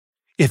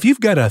If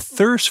you've got a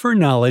thirst for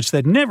knowledge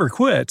that never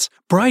quits,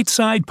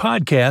 Brightside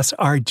Podcasts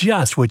are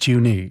just what you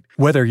need.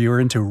 Whether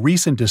you're into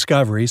recent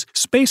discoveries,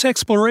 space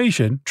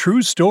exploration,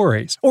 true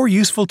stories, or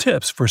useful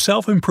tips for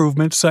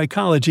self-improvement,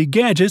 psychology,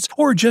 gadgets,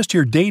 or just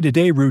your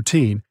day-to-day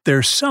routine,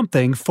 there's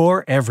something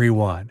for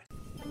everyone.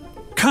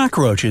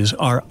 Cockroaches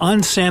are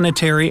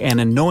unsanitary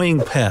and annoying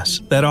pests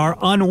that are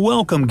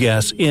unwelcome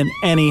guests in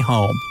any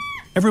home.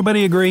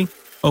 Everybody agree?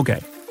 Okay.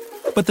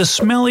 But the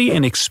smelly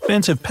and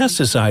expensive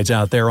pesticides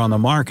out there on the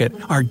market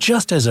are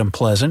just as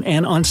unpleasant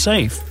and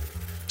unsafe.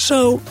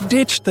 So,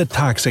 ditch the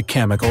toxic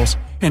chemicals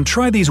and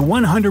try these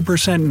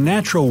 100%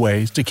 natural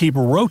ways to keep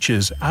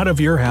roaches out of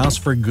your house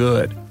for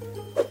good.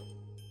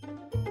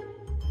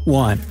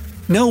 1.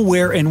 Know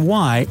where and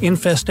why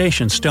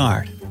infestations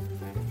start.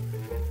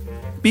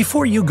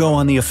 Before you go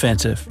on the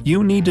offensive,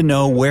 you need to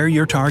know where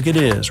your target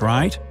is,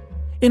 right?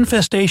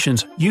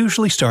 Infestations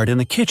usually start in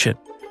the kitchen,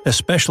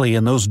 especially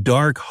in those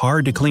dark,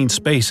 hard-to-clean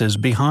spaces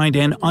behind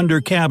and under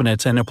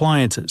cabinets and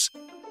appliances.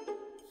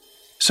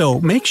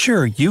 So make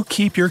sure you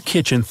keep your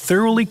kitchen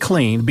thoroughly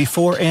clean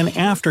before and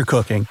after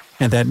cooking,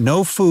 and that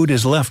no food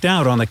is left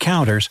out on the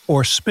counters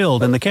or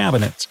spilled in the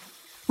cabinets.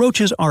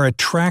 Roaches are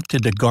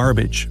attracted to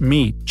garbage,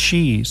 meat,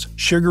 cheese,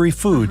 sugary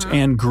foods,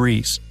 and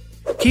grease.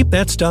 Keep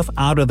that stuff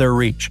out of their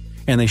reach,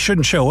 and they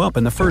shouldn't show up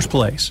in the first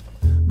place.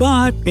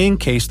 But in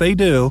case they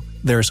do,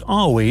 there's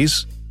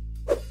always…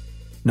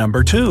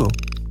 Number 2.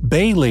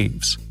 Bay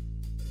leaves.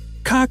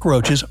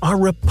 Cockroaches are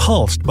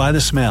repulsed by the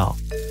smell.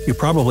 You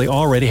probably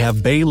already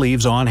have bay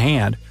leaves on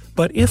hand,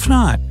 but if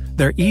not,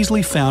 they're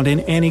easily found in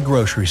any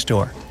grocery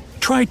store.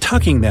 Try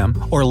tucking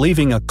them or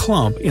leaving a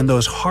clump in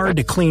those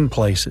hard-to-clean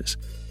places.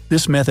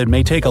 This method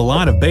may take a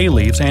lot of bay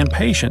leaves and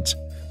patience,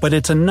 but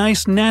it's a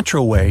nice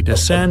natural way to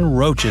send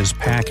roaches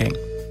packing.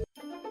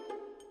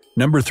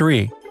 Number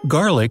 3.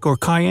 Garlic or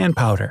cayenne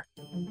powder.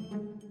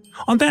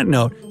 On that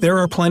note, there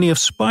are plenty of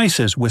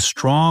spices with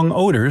strong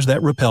odors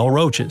that repel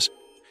roaches.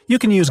 You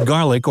can use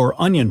garlic or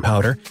onion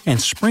powder and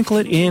sprinkle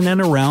it in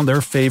and around their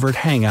favorite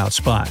hangout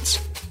spots.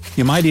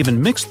 You might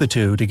even mix the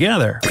two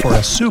together for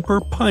a super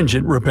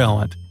pungent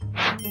repellent.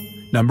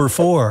 Number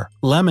 4.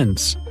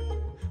 Lemons.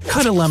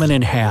 Cut a lemon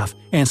in half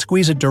and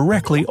squeeze it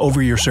directly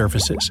over your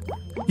surfaces.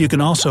 You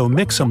can also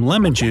mix some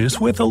lemon juice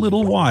with a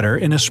little water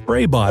in a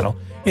spray bottle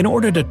in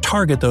order to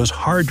target those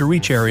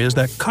hard-to-reach areas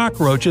that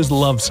cockroaches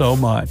love so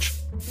much.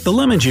 The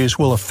lemon juice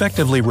will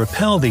effectively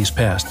repel these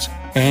pests,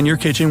 and your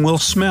kitchen will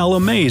smell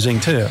amazing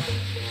too.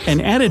 An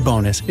added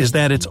bonus is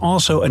that it's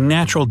also a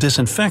natural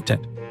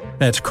disinfectant.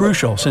 That's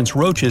crucial since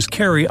roaches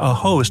carry a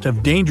host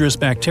of dangerous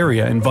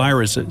bacteria and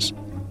viruses.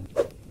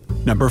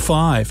 Number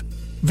 5.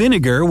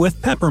 Vinegar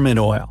with peppermint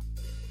oil.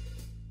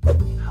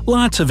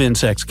 Lots of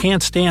insects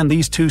can't stand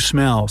these two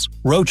smells,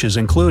 roaches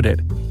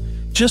included.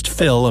 Just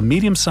fill a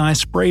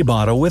medium-sized spray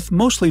bottle with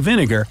mostly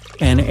vinegar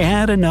and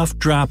add enough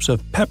drops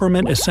of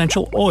peppermint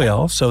essential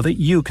oil so that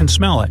you can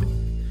smell it.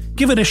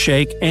 Give it a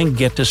shake and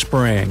get to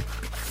spraying.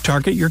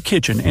 Target your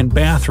kitchen and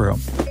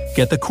bathroom.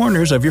 Get the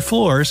corners of your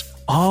floors,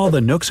 all the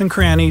nooks and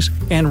crannies,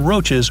 and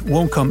roaches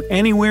won't come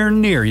anywhere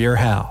near your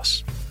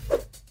house.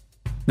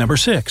 Number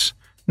 6.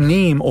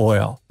 Neem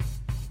oil.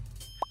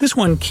 This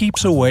one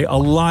keeps away a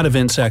lot of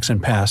insects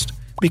and pests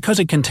because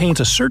it contains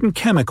a certain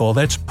chemical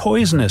that's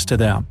poisonous to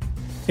them.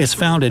 It's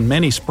found in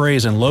many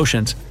sprays and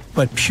lotions,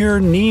 but pure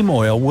neem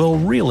oil will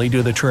really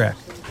do the trick.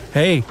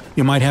 Hey,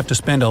 you might have to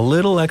spend a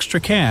little extra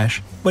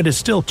cash, but it's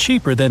still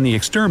cheaper than the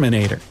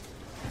exterminator.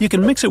 You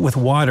can mix it with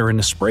water in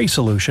a spray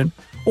solution,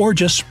 or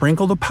just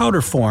sprinkle the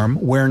powder form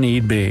where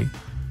need be.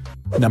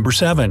 Number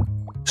 7.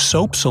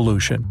 Soap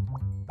solution.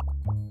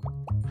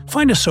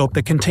 Find a soap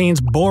that contains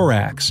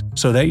borax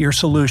so that your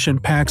solution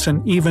packs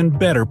an even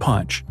better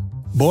punch.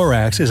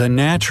 Borax is a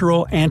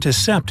natural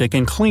antiseptic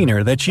and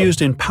cleaner that's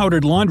used in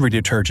powdered laundry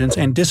detergents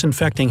and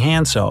disinfecting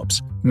hand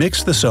soaps.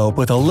 Mix the soap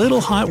with a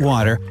little hot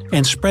water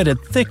and spread it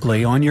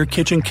thickly on your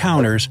kitchen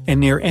counters and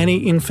near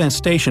any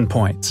infestation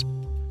points.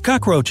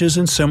 Cockroaches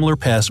and similar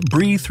pests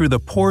breathe through the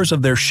pores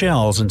of their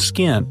shells and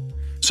skin,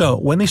 so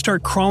when they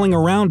start crawling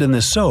around in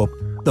this soap,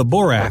 the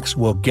borax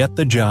will get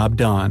the job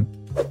done.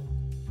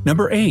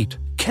 Number 8.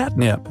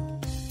 Catnip.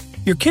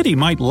 Your kitty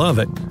might love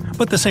it,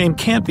 but the same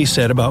can't be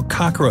said about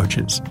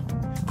cockroaches.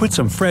 Put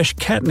some fresh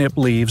catnip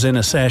leaves in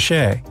a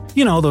sachet,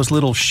 those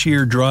little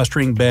sheer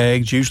drawstring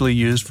bags usually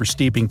used for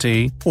steeping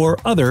tea, or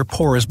other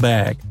porous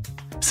bag.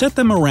 Set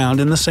them around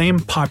in the same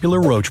popular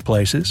roach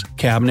places,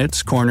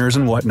 cabinets, corners,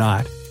 and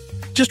whatnot.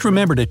 Just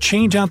remember to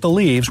change out the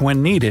leaves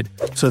when needed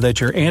so that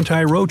your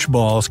anti-roach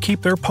balls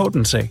keep their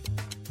potency.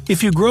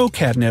 If you grow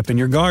catnip in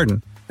your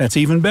garden, that's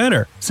even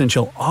better since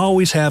you'll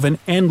always have an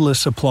endless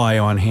supply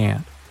on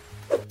hand.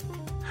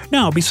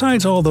 Now,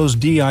 besides all those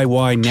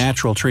DIY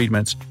natural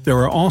treatments, there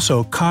are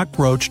also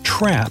cockroach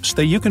traps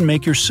that you can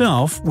make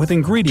yourself with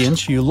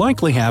ingredients you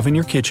likely have in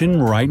your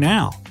kitchen right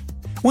now.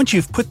 Once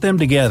you've put them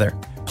together,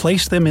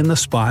 place them in the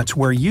spots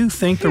where you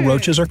think the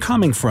roaches are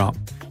coming from,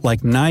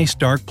 like nice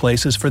dark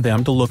places for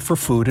them to look for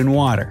food and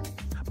water.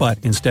 But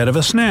instead of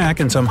a snack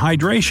and some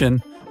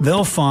hydration,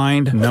 they'll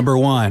find number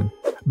 1.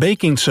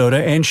 Baking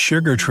soda and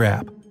sugar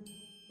trap.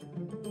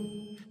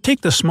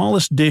 Take the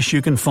smallest dish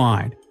you can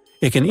find.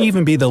 It can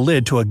even be the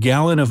lid to a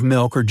gallon of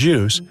milk or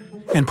juice,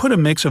 and put a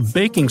mix of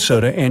baking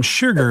soda and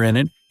sugar in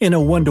it in a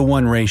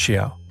 1-to-1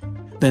 ratio.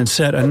 Then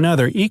set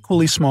another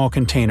equally small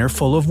container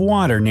full of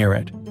water near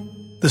it.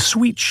 The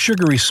sweet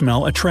sugary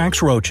smell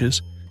attracts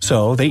roaches,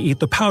 so they eat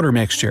the powder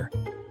mixture.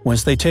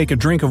 Once they take a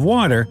drink of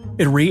water,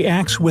 it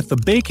reacts with the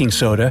baking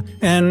soda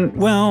and,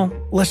 well,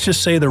 let's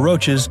just say the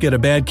roaches get a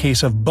bad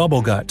case of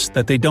bubble guts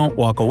that they don't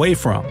walk away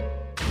from.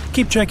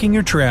 Keep checking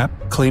your trap,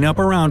 clean up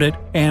around it,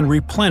 and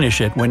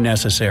replenish it when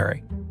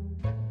necessary.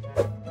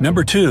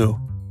 Number 2.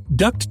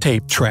 Duct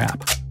tape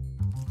trap.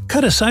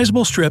 Cut a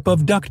sizable strip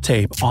of duct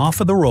tape off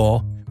of the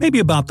roll, maybe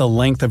about the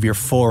length of your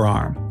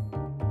forearm.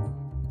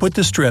 Put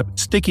the strip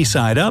sticky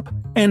side up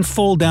and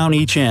fold down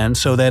each end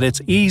so that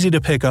it's easy to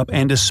pick up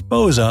and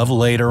dispose of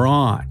later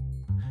on.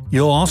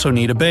 You'll also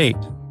need a bait.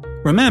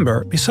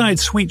 Remember,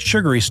 besides sweet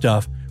sugary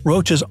stuff,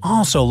 roaches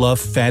also love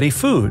fatty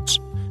foods.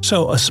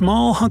 So a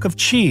small hunk of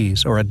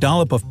cheese or a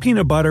dollop of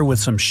peanut butter with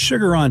some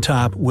sugar on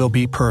top will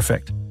be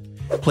perfect.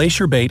 Place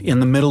your bait in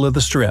the middle of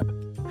the strip.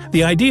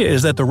 The idea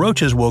is that the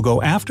roaches will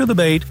go after the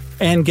bait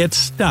and get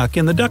stuck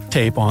in the duct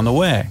tape on the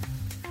way.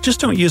 Just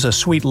don't use a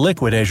sweet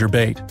liquid as your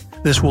bait.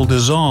 This will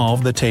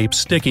dissolve the tape's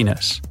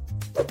stickiness.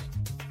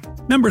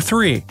 Number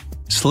 3.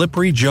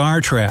 Slippery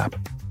jar trap.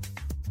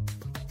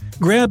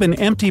 Grab an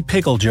empty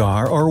pickle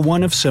jar or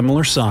one of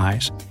similar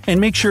size,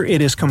 and make sure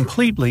it is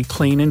completely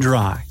clean and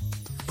dry.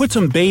 Put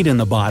some bait in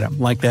the bottom,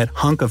 like that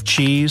hunk of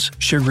cheese,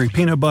 sugary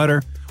peanut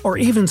butter, or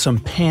even some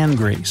pan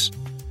grease.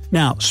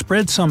 Now,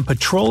 spread some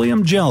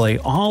petroleum jelly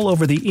all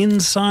over the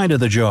inside of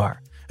the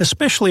jar,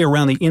 especially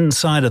around the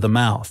inside of the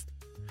mouth.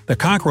 The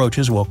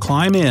cockroaches will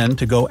climb in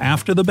to go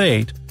after the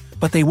bait,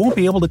 but they won't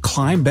be able to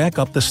climb back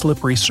up the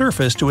slippery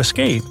surface to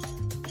escape.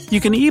 You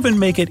can even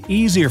make it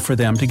easier for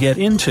them to get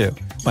into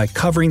by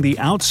covering the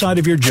outside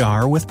of your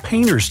jar with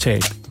painter's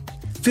tape.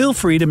 Feel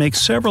free to make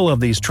several of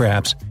these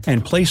traps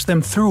and place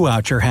them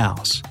throughout your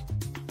house.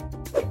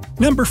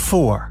 Number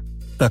 4.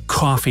 The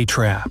coffee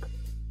trap.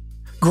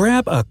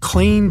 Grab a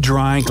clean,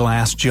 dry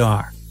glass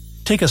jar.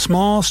 Take a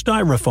small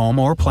styrofoam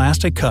or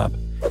plastic cup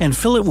and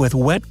fill it with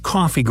wet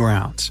coffee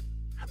grounds.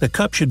 The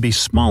cup should be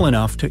small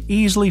enough to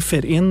easily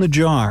fit in the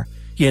jar,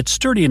 yet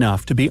sturdy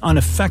enough to be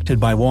unaffected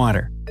by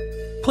water.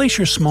 Place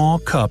your small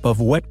cup of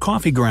wet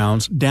coffee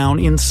grounds down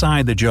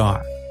inside the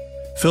jar.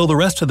 Fill the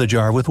rest of the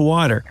jar with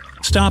water,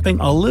 stopping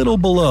a little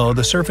below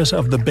the surface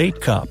of the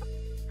bait cup.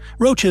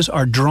 Roaches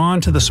are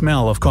drawn to the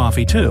smell of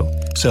coffee too,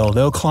 so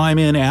they'll climb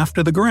in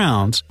after the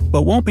grounds,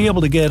 but won't be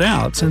able to get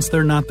out since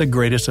they're not the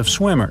greatest of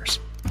swimmers.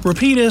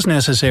 Repeat as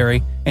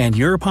necessary, and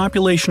your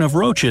population of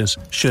roaches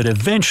should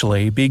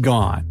eventually be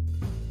gone.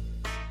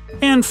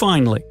 And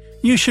finally,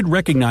 you should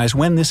recognize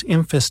when this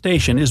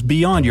infestation is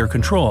beyond your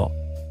control.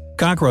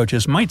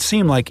 Cockroaches might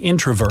seem like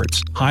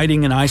introverts,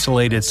 hiding in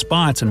isolated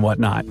spots and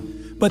whatnot,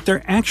 but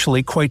they're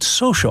actually quite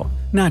social,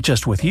 not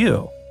just with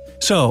you.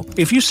 So,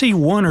 if you see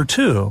one or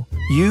two,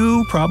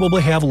 you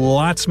probably have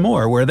lots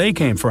more where they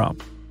came from.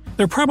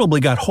 They're probably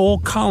got whole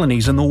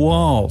colonies in the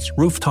walls,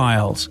 roof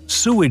tiles,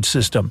 sewage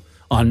system,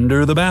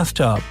 under the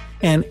bathtub,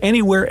 and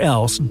anywhere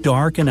else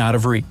dark and out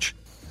of reach.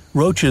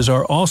 Roaches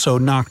are also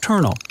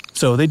nocturnal,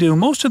 so they do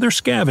most of their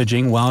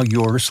scavenging while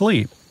you're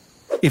asleep.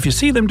 If you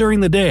see them during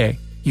the day,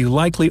 you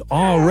likely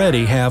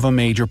already have a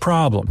major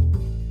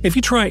problem. If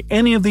you try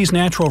any of these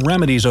natural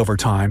remedies over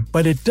time,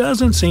 but it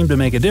doesn't seem to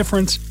make a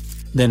difference,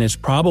 then it's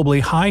probably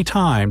high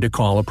time to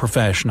call a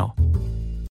professional.